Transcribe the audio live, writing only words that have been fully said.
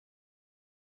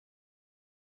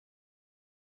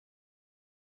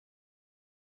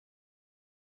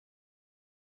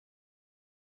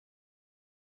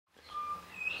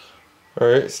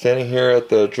Alright, standing here at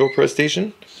the drill press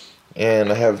station,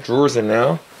 and I have drawers in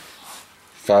now,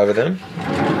 5 of them.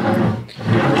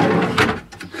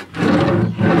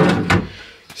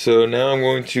 So now I'm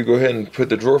going to go ahead and put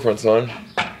the drawer fronts on.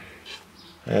 I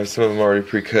have some of them already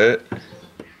pre-cut.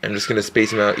 I'm just going to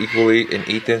space them out equally, an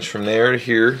 1/8 inch from there to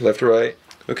here, left to right.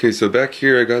 Okay, so back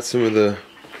here I got some of the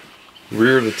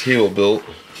rear of the table built.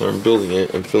 I'm building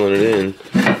it, I'm filling it in.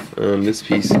 This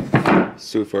piece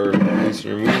so far is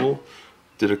removable.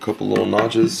 Did a couple little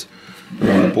notches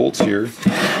around the bolts here.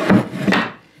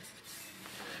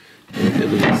 And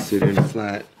it'll sit in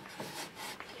flat.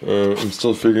 I'm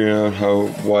still figuring out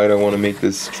how wide I want to make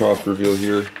this trough reveal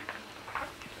here.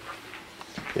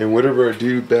 And whatever I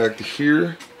do back to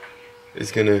here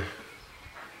is I'm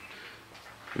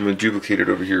gonna duplicate it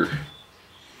over here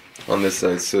on this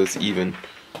side so it's even.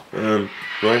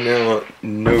 Right now,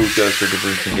 no dust or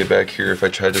debris can get back here. If I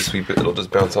try to sweep it, it'll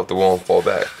just bounce off the wall and fall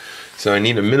back. So I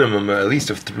need a minimum at least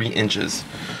of 3 inches.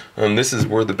 This is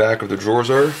where the back of the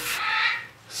drawers are,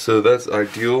 so that's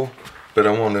ideal, but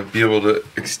I want to be able to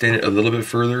extend it a little bit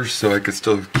further so I could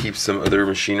still keep some other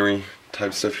machinery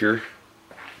type stuff here.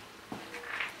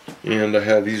 And I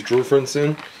have these drawer fronts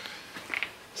in.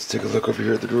 Let's take a look over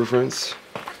here at the drawer fronts.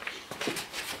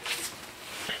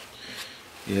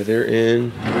 Yeah, they're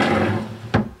in.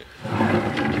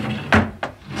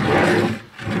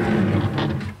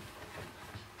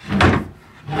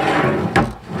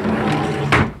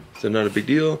 So not a big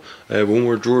deal. I have one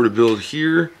more drawer to build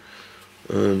here.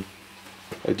 I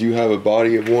do have a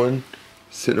body of one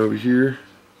sitting over here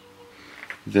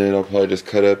that I'll probably just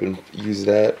cut up and use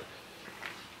that.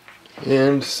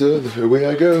 And so away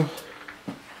I go.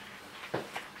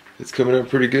 It's coming out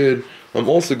pretty good. I'm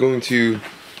also going to,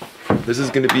 this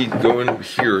is going to be going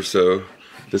here, so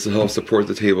this will help support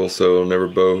the table so it'll never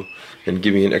bow and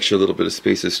give me an extra little bit of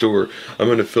space to store. I'm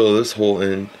going to fill this hole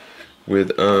in with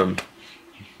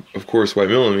of course white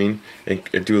melamine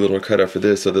and do a little cutout for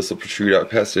this so this will protrude out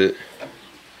past it.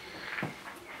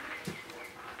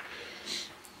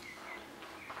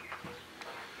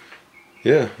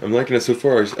 Yeah, I'm liking it so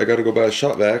far. I gotta go buy a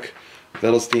shop vac.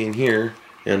 That'll stay in here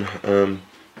and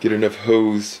get enough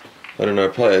hose. I don't know, I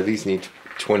probably at least need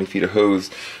 20 feet of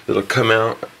hose that'll come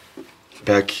out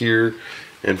back here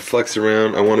and flex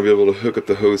around. I want to be able to hook up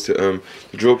the hose to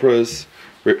the drill press,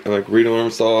 like radial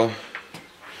arm saw,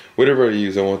 whatever I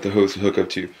use. I want the hose to hook up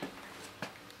to.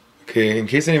 Okay, in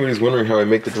case anybody's wondering how I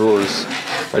make the drawers,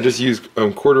 I just use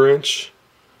 1/4 inch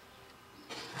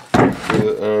for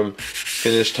the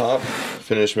finished top,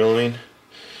 finished melamine,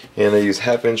 and I use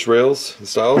 1/2 inch rails and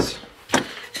stiles.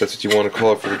 That's what you want to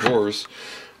call it for the drawers.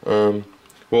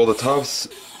 Well, the top's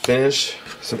finished,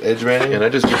 some edge banding, and I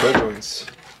just do butt joints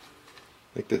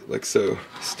like that, like so.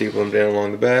 Staple them down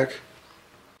along the back.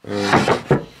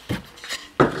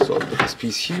 So I'll put this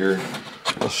piece here.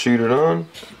 I'll shoot it on,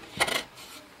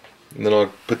 and then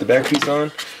I'll put the back piece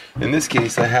on. In this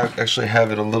case, I actually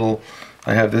have it a little.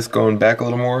 I have this going back a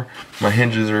little more. My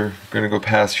hinges are going to go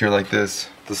past here like this,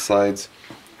 the sides,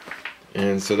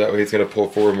 and so that way it's going to pull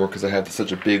forward more because I have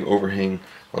such a big overhang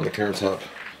on the countertop.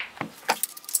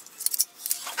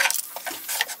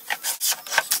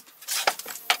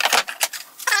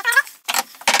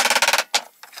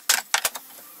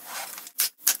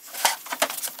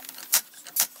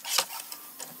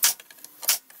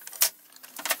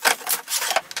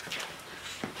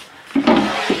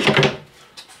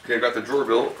 Okay, I got the drawer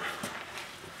built.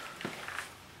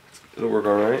 It'll work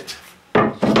alright.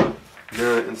 I'm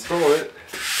going to install it.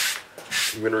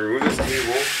 I'm going to remove this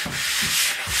cable.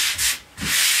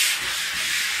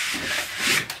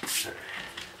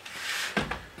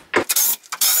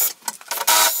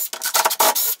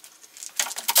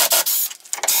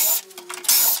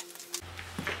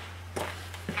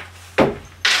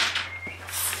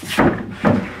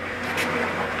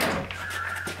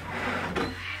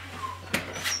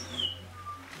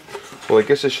 Well, I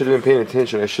guess I should have been paying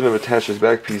attention. I should have attached this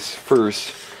back piece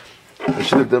first. I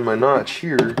should have done my notch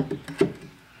here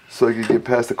so I could get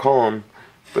past the column.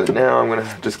 But now I'm going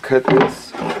to just cut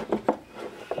this,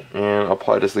 and I'll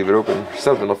probably just leave it open.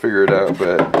 Something, I'll figure it out.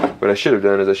 But what I should have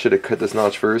done is I should have cut this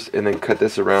notch first and then cut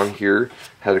this around here.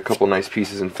 Had a couple nice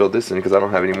pieces and filled this in because I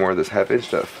don't have any more of this 1/2 inch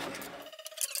stuff.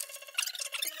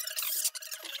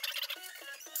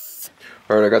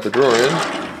 Alright, I got the drawer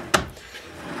in.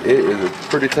 It is a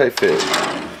pretty tight fit.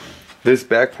 This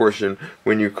back portion,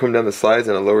 when you come down the sides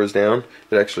and it lowers down,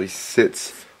 it actually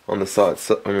sits on the saw.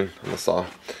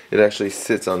 It actually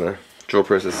sits on the drill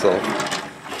press itself.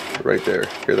 Right there.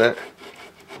 Hear that?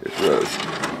 It throws.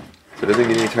 So it doesn't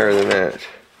get any tighter than that.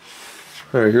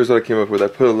 Alright, here's what I came up with. I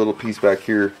put a little piece back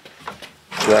here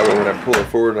So that way when I pull it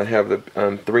forward and I have the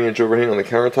 3-inch overhang on the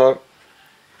countertop,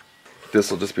 this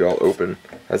will just be all open,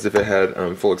 as if it had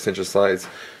full extension slides,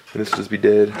 and this will just be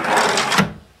dead.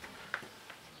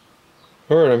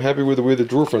 Alright, I'm happy with the way the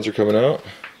drawer fronts are coming out.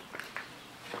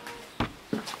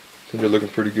 I think they're looking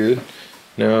pretty good.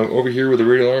 Now over here with the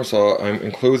radial arm saw, I'm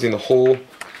enclosing the whole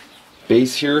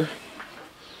base here,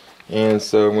 and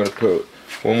so I'm going to put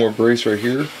one more brace right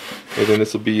here, and then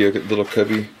this will be a little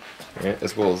cubby,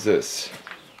 as well as this.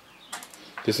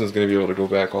 This one's going to be able to go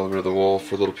back all the way to the wall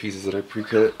for little pieces that I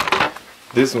pre-cut.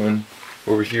 This one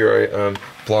over here, I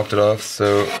blocked it off,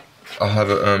 so I'll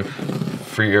have a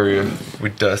free area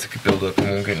with dust that could build up and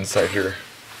won't get inside here.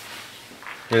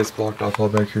 And it's blocked off all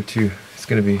back here too. It's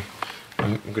going to be,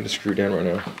 I'm going to screw it down right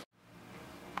now.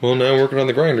 Well, now I'm working on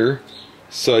the grinder.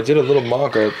 So I did a little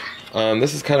mock-up.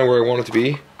 This is kind of where I want it to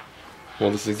be.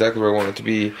 Well, this is exactly where I want it to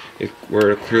be, where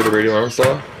to clear the radial arm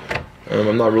saw.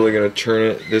 I'm not really going to turn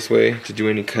it this way to do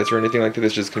any cuts or anything like that.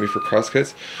 It's just going to be for cross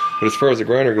cuts. But as far as the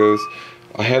grinder goes,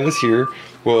 I have this here.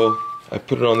 Well, I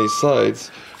put it on these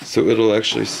sides so it'll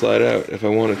actually slide out if I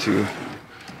wanted to.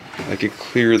 I could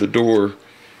clear the door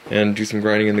and do some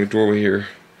grinding in the doorway here.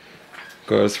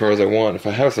 Go as far as I want if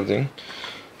I have something.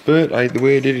 But the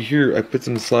way I did it here, I put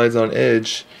some slides on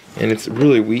edge, and it's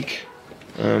really weak.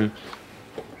 You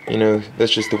know,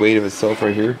 that's just the weight of itself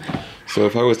right here. So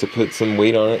if I was to put some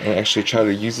weight on it and actually try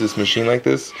to use this machine like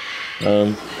this,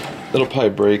 it'll probably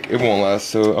break. It won't last.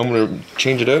 So I'm going to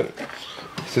change it up.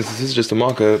 Since this is just a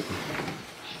mock-up,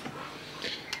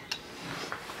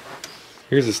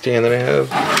 here's the stand that I have.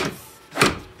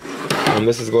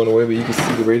 This is going away, but you can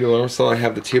see the radial arm saw. I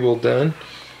have the table done,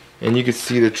 and you can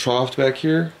see the trough back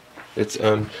here. It's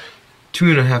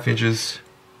 2.5 inches.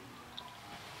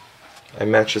 I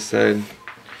matched the side.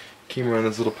 Came around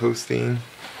this little post thing,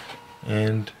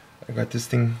 and I got this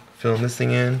thing, filling this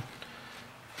thing in.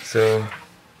 So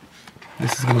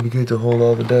this is gonna be good to hold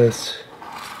all the dust.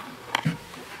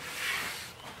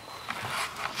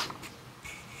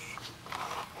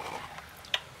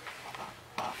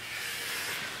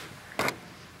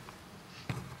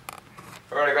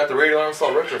 Alright, I got the radial arm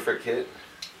saw retrofit kit.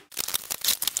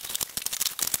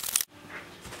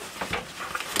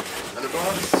 Another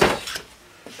box.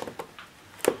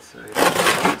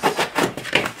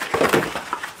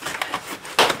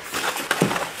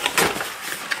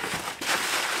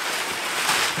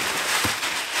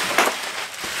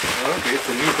 Okay, it's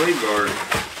a new blade guard.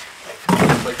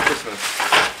 It's like Christmas.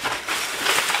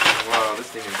 Wow, this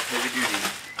thing is heavy duty.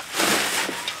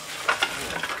 Oh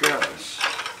my gosh.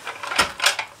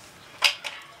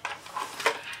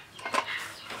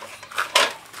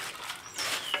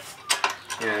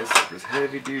 Yeah, this stuff is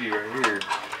heavy duty right here.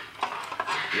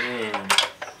 Damn.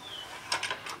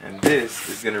 And this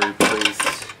is gonna replace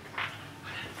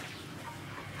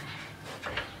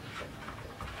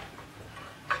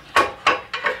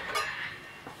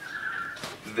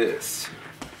this.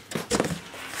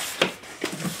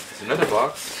 There's another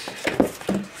box.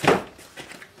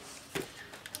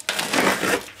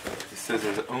 It says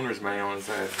there's an owner's manual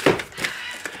inside.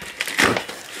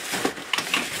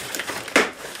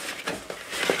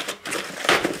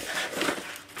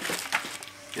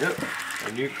 Yep,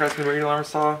 a new Craftsman radial arm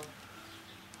saw,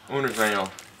 owner's manual,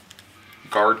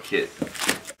 guard kit.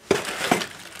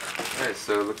 Alright,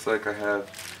 so it looks like I have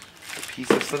a piece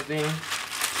of something.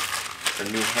 A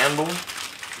new handle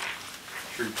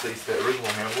to replace the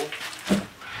original handle.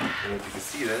 I don't know if you can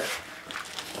see that.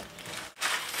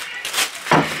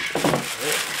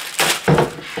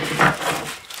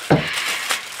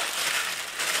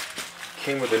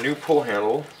 Came with a new pull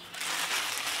handle,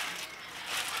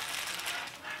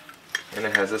 and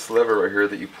it has this lever right here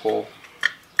that you pull.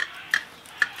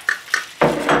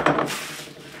 And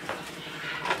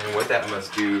what that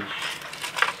must do,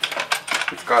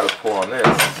 it's got to pull on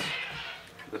this.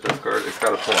 The dust guard, it's got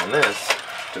to pull on this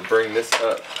to bring this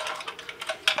up.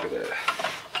 Look at that.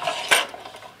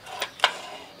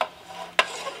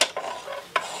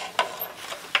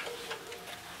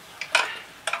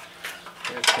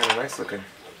 Yeah, it's kind of nice looking.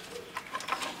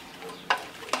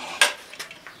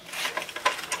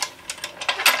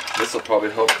 This will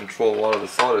probably help control a lot of the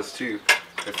sawdust too,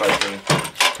 if I can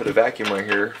put a vacuum right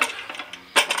here,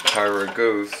 however it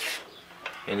goes,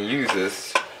 and use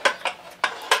this.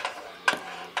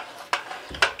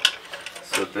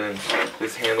 So then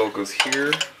this handle goes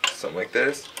here, something like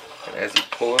this, and as you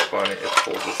pull up on it, it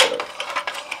pulls this up.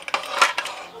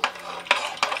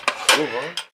 Cool,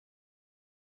 huh?